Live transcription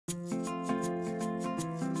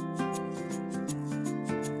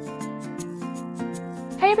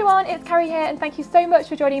Hey everyone, it's Carrie here and thank you so much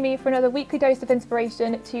for joining me for another weekly dose of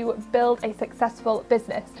inspiration to build a successful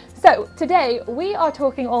business. So today we are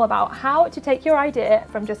talking all about how to take your idea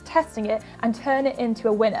from just testing it and turn it into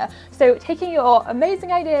a winner. So taking your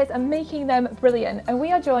amazing ideas and making them brilliant. And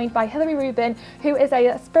we are joined by Hilary Rubin, who is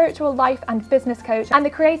a spiritual life and business coach and the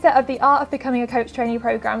creator of the Art of Becoming a Coach training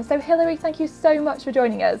program. So Hilary, thank you so much for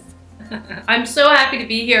joining us. I'm so happy to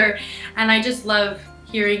be here and I just love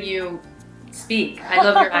hearing you speak. I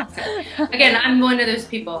love your accent. Again, I'm one of those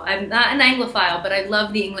people. I'm not an Anglophile, but I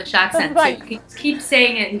love the English accent. Right. So you can keep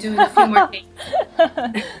saying it and doing a few more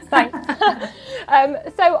things. Thanks.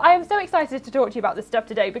 So I am so excited to talk to you about this stuff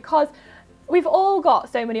today because we've all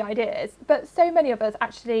got so many ideas, but so many of us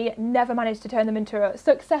actually never manage to turn them into a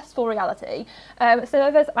successful reality. Some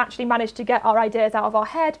of us actually manage to get our ideas out of our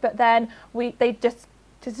head, but then they're just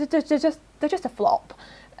a flop.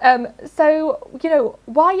 So, you know,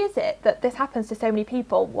 why is it that this happens to so many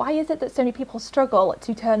people? Why is it that so many people struggle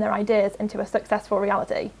to turn their ideas into a successful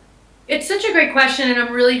reality? It's such a great question and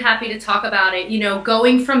I'm really happy to talk about it. You know,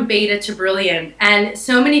 going from beta to brilliant, and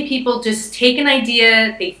so many people just take an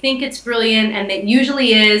idea, they think it's brilliant, and it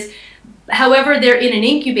usually is. However, they're in an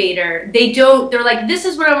incubator. They're like, this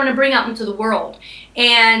is what I want to bring out into the world.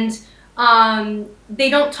 And they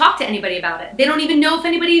don't talk to anybody about it. They don't even know if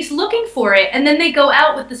anybody's looking for it. And then they go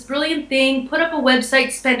out with this brilliant thing, put up a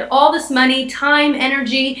website, spend all this money, time,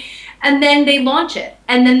 energy, and then they launch it.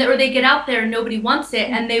 And then or they get out there and nobody wants it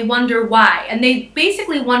and they wonder why. And they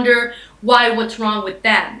basically wonder why, what's wrong with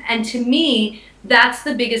them. And to me, that's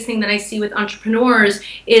the biggest thing that I see with entrepreneurs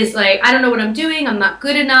is like, I don't know what I'm doing, I'm not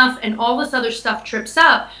good enough, and all this other stuff trips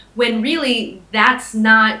up when really that's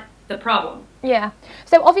not the problem. Yeah.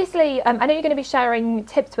 So obviously, I know you're going to be sharing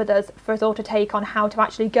tips with us for us all to take on how to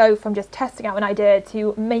actually go from just testing out an idea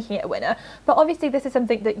to making it a winner. But obviously this is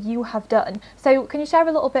something that you have done. So can you share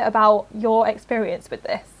a little bit about your experience with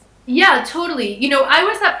this? Yeah, totally. You know, I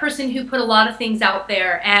was that person who put a lot of things out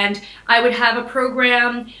there, and I would have a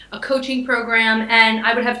program, a coaching program, and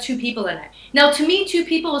I would have 2 people in it. Now, to me, 2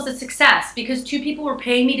 people was a success because 2 people were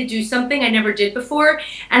paying me to do something I never did before,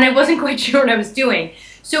 and I wasn't quite sure what I was doing.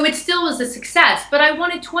 So it still was a success, but I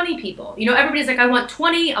wanted 20 people. You know, everybody's like, I want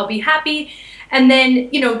 20, I'll be happy. And then,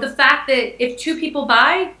 you know, the fact that if 2 people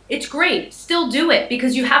buy, it's great. Still do it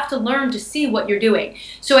because you have to learn to see what you're doing.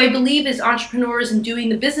 So I believe as entrepreneurs and doing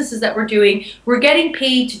the businesses that we're doing, we're getting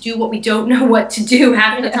paid to do what we don't know what to do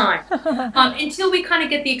half the time until we kind of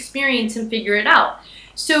get the experience and figure it out.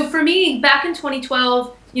 So for me, back in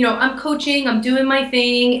 2012, you know, I'm coaching, I'm doing my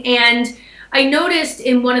thing, and I noticed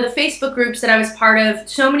in one of the Facebook groups that I was part of,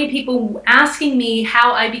 so many people asking me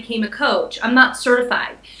how I became a coach. I'm not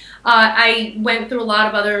certified. I went through a lot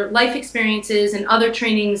of other life experiences and other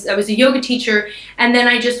trainings. I was a yoga teacher, and then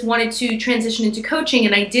I just wanted to transition into coaching,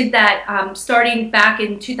 and I did that starting back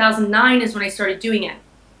in 2009 is when I started doing it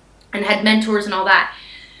and had mentors and all that.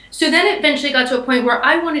 So then it eventually got to a point where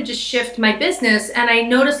I wanted to shift my business, and I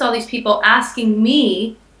noticed all these people asking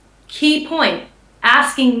me, key point,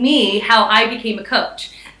 asking me how I became a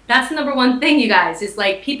coach. That's the number one thing, you guys, is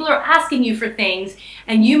like people are asking you for things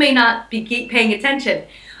and you may not be paying attention.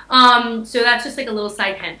 So that's just like a little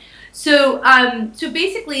side hint. So, so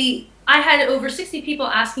basically I had over 60 people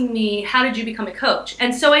asking me, how did you become a coach?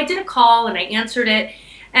 And so I did a call and I answered it.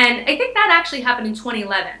 And I think that actually happened in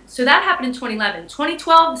 2011. So that happened in 2011.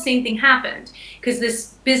 2012, the same thing happened because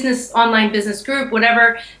this online business group,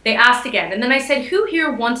 whatever, they asked again. And then I said, who here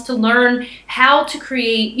wants to learn how to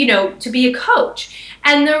create, you know, to be a coach?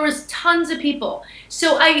 And there was tons of people.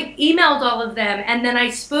 So I emailed all of them and then I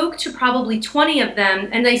spoke to probably 20 of them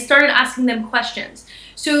and I started asking them questions.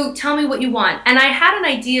 So tell me what you want. And I had an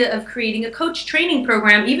idea of creating a coach training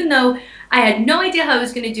program, even though I had no idea how I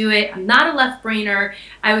was going to do it. I'm not a left-brainer.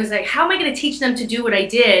 I was like, how am I going to teach them to do what I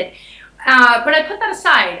did? But I put that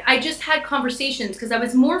aside. I just had conversations because I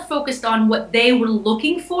was more focused on what they were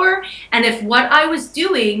looking for and if what I was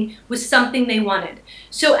doing was something they wanted.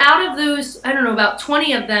 So out of those, I don't know, about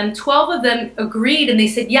 20 of them, 12 of them agreed and they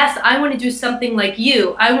said, yes, I want to do something like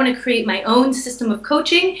you. I want to create my own system of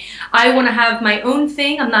coaching. I want to have my own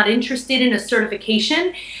thing. I'm not interested in a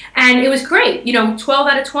certification. And it was great. You know, 12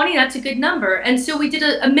 out of 20, that's a good number. And so we did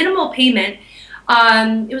a minimal payment.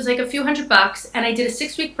 It was like a few $100 and I did a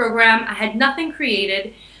 6-week program. I had nothing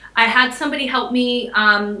created. I had somebody help me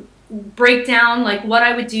break down like what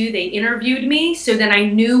I would do. They interviewed me so then I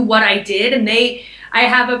knew what I did, and I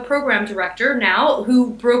have a program director now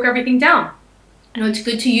who broke everything down. You know, it's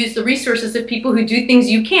good to use the resources of people who do things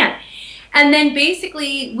you can't. And then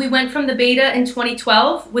basically we went from the beta in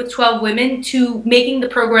 2012 with 12 women to making the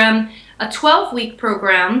program a 12-week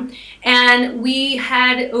program, and we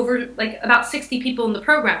had over like about 60 people in the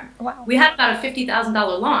program. Wow. We had about a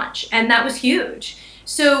 $50,000 launch, and that was huge.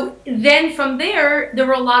 So then from there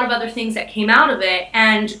were a lot of other things that came out of it,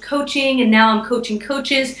 and coaching, and now I'm coaching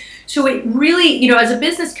coaches. So it really, you know, as a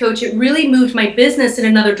business coach, it really moved my business in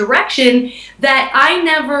another direction that I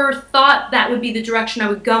never thought that would be the direction I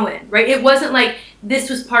would go in, right? It wasn't like this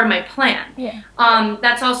was part of my plan. Yeah.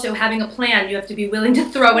 That's also having a plan. You have to be willing to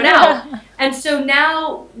throw it out. And so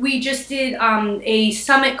now we just did a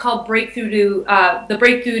summit called the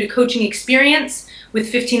Breakthrough to Coaching Experience with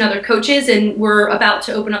 15 other coaches, and we're about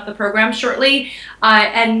to open up the program shortly.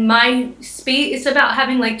 And my space is about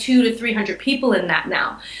having like 200 to 300 people in that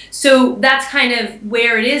now. So that's kind of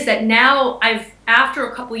where it is, that now after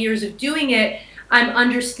a couple years of doing it, I'm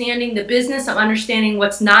understanding the business, I'm understanding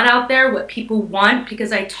what's not out there, what people want,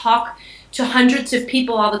 because I talk to hundreds of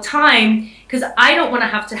people all the time, because I don't want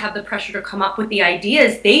to have the pressure to come up with the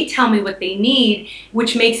ideas. They tell me what they need,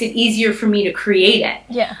 which makes it easier for me to create it.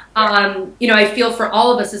 Yeah. You know, I feel for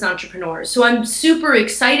all of us as entrepreneurs. So I'm super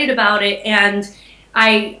excited about it. And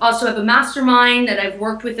I also have a mastermind that I've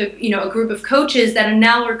worked with a group of coaches that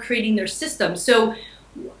now are creating their system. So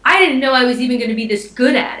I didn't know I was even going to be this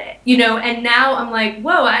good at it, you know, and now I'm like,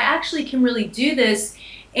 whoa, I actually can really do this.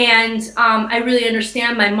 And I really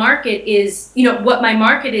understand my market is, you know, what my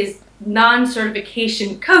market is,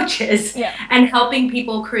 non-certification coaches, yeah, and helping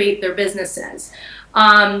people create their businesses.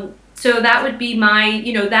 So that would be my,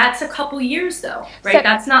 you know, that's a couple years though, right? So,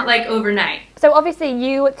 that's not like overnight. So obviously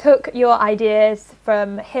you took your ideas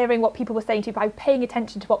from hearing what people were saying to you by paying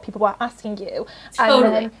attention to what people were asking you. Totally.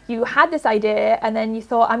 And then you had this idea and then you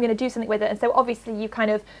thought, I'm going to do something with it. And so obviously you kind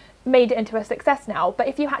of made it into a success now. But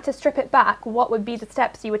if you had to strip it back, what would be the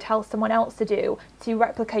steps you would tell someone else to do to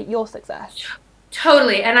replicate your success?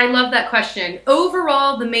 Totally. And I love that question.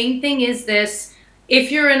 Overall, the main thing is this: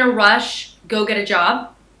 if you're in a rush, go get a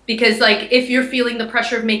job. Because like, if you're feeling the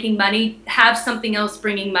pressure of making money, have something else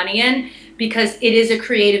bringing money in, because it is a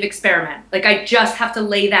creative experiment. Like, I just have to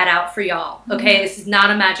lay that out for y'all. Okay. Mm-hmm. This is not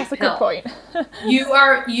a magic pill. That's a good point. You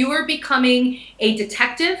are becoming a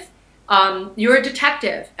detective. You're a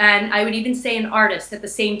detective. And I would even say an artist at the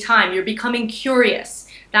same time. You're becoming curious.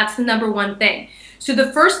 That's the number one thing. So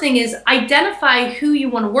the first thing is identify who you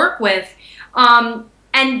want to work with.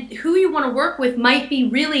 And who you want to work with might be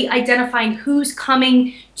really identifying who's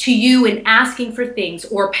coming to you and asking for things,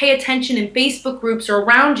 or pay attention in Facebook groups or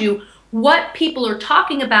around you, what people are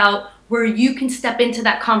talking about, where you can step into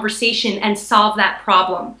that conversation and solve that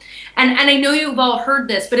problem. And I know you've all heard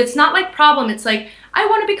this, but it's not like problem. It's like, I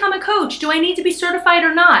want to become a coach. Do I need to be certified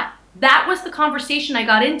or not? That was the conversation I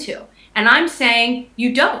got into. And I'm saying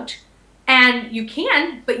you don't. And you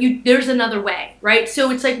can, but there's another way, right?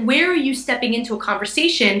 So it's like, where are you stepping into a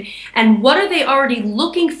conversation, and what are they already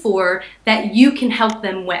looking for that you can help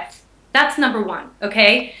them with? That's number one,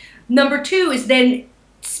 okay? Number two is then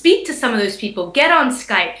speak to some of those people. Get on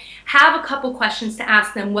Skype. Have a couple questions to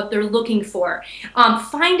ask them what they're looking for.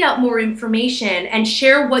 Find out more information and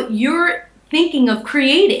share what you're thinking of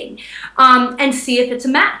creating, and see if it's a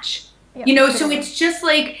match. Yep, you know, so it's just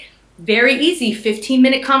like, very easy,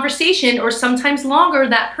 15-minute conversation, or sometimes longer.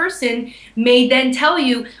 That person may then tell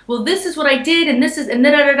you, well, this is what I did, and this is, and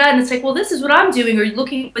da-da-da-da, and it's like, well, this is what I'm doing. Are you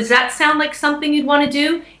looking, does that sound like something you'd want to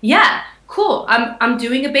do? Yeah, cool. I'm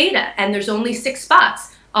doing a beta, and there's only 6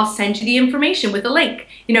 spots. I'll send you the information with a link.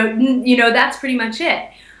 You know, that's pretty much it.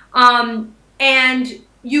 And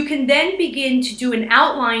you can then begin to do an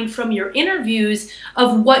outline from your interviews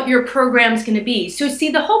of what your program's going to be. So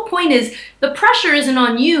see, the whole point is the pressure isn't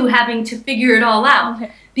on you having to figure it all out,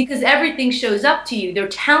 because everything shows up to you. They're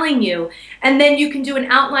telling you. And then you can do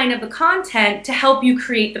an outline of the content to help you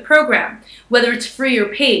create the program, whether it's free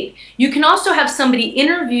or paid. You can also have somebody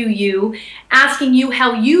interview you, asking you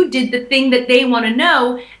how you did the thing that they want to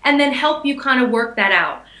know, and then help you kind of work that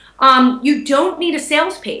out. You don't need a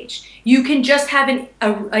sales page. You can just have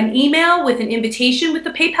an email with an invitation with the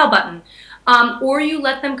PayPal button, or you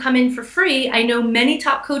let them come in for free. I know many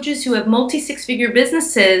top coaches who have multi-6-figure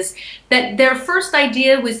businesses that their first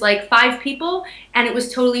idea was like 5 people, and it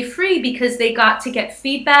was totally free because they got to get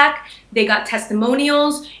feedback, they got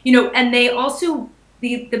testimonials, you know, and they also,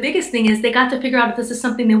 the biggest thing is they got to figure out if this is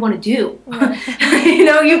something they want to do. Yeah. You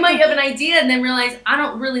know, you might have an idea and then realize, I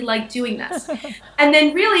don't really like doing this. And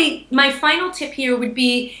then really, my final tip here would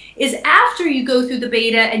be, is after you go through the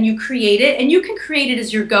beta and you create it, and you can create it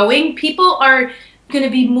as you're going, people are going to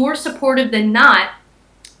be more supportive than not.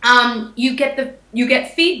 You get you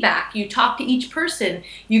get feedback, you talk to each person,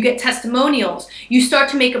 you get testimonials, you start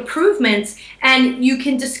to make improvements, and you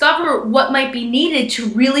can discover what might be needed to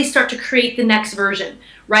really start to create the next version,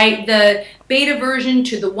 right? The beta version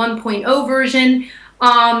to the 1.0 version.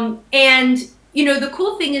 And you know, the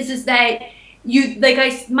cool thing is that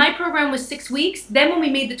my program was 6 weeks. Then when we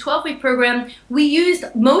made the 12-week program, we used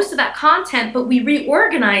most of that content, but we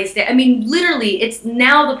reorganized it. I mean, literally, it's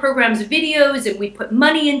now the program's videos, and we put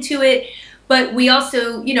money into it. But we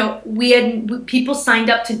also, you know, people signed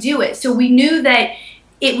up to do it. So we knew that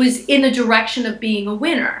it was in the direction of being a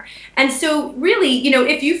winner. And so really, you know,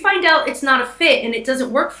 if you find out it's not a fit and it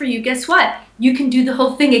doesn't work for you, guess what? You can do the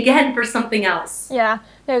whole thing again for something else. Yeah,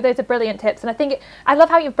 no, those are brilliant tips. And I think, I love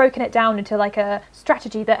how you've broken it down into like a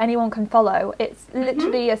strategy that anyone can follow. It's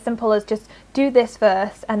literally as simple as just do this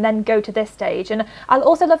first and then go to this stage. And I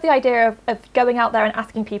also love the idea of going out there and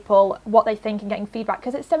asking people what they think and getting feedback,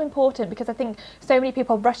 because it's so important, because I think so many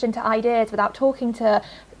people rush into ideas without talking to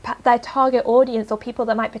their target audience or people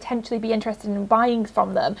that might potentially be interested in buying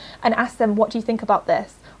from them, and ask them, what do you think about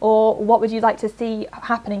this? Or what would you like to see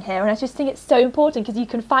happening here? And I just think it's so important, because you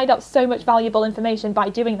can find out so much valuable information by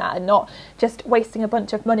doing that and not just wasting a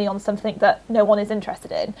bunch of money on something that no one is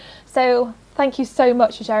interested in. So thank you so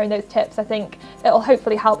much for sharing those tips. I think it'll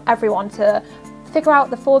hopefully help everyone to figure out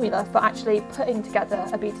the formula for actually putting together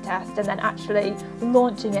a beta test and then actually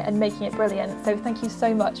launching it and making it brilliant. So thank you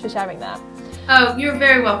so much for sharing that. Oh, you're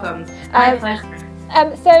very welcome. My pleasure.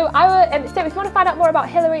 So if you want to find out more about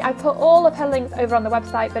Hilary, I put all of her links over on the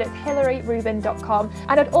website, but it's hilaryrubin.com.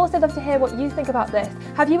 And I'd also love to hear what you think about this.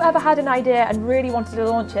 Have you ever had an idea and really wanted to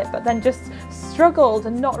launch it, but then just struggled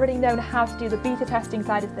and not really known how to do the beta testing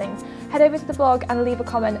side of things? Head over to the blog and leave a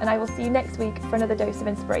comment, and I will see you next week for another dose of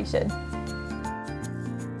inspiration.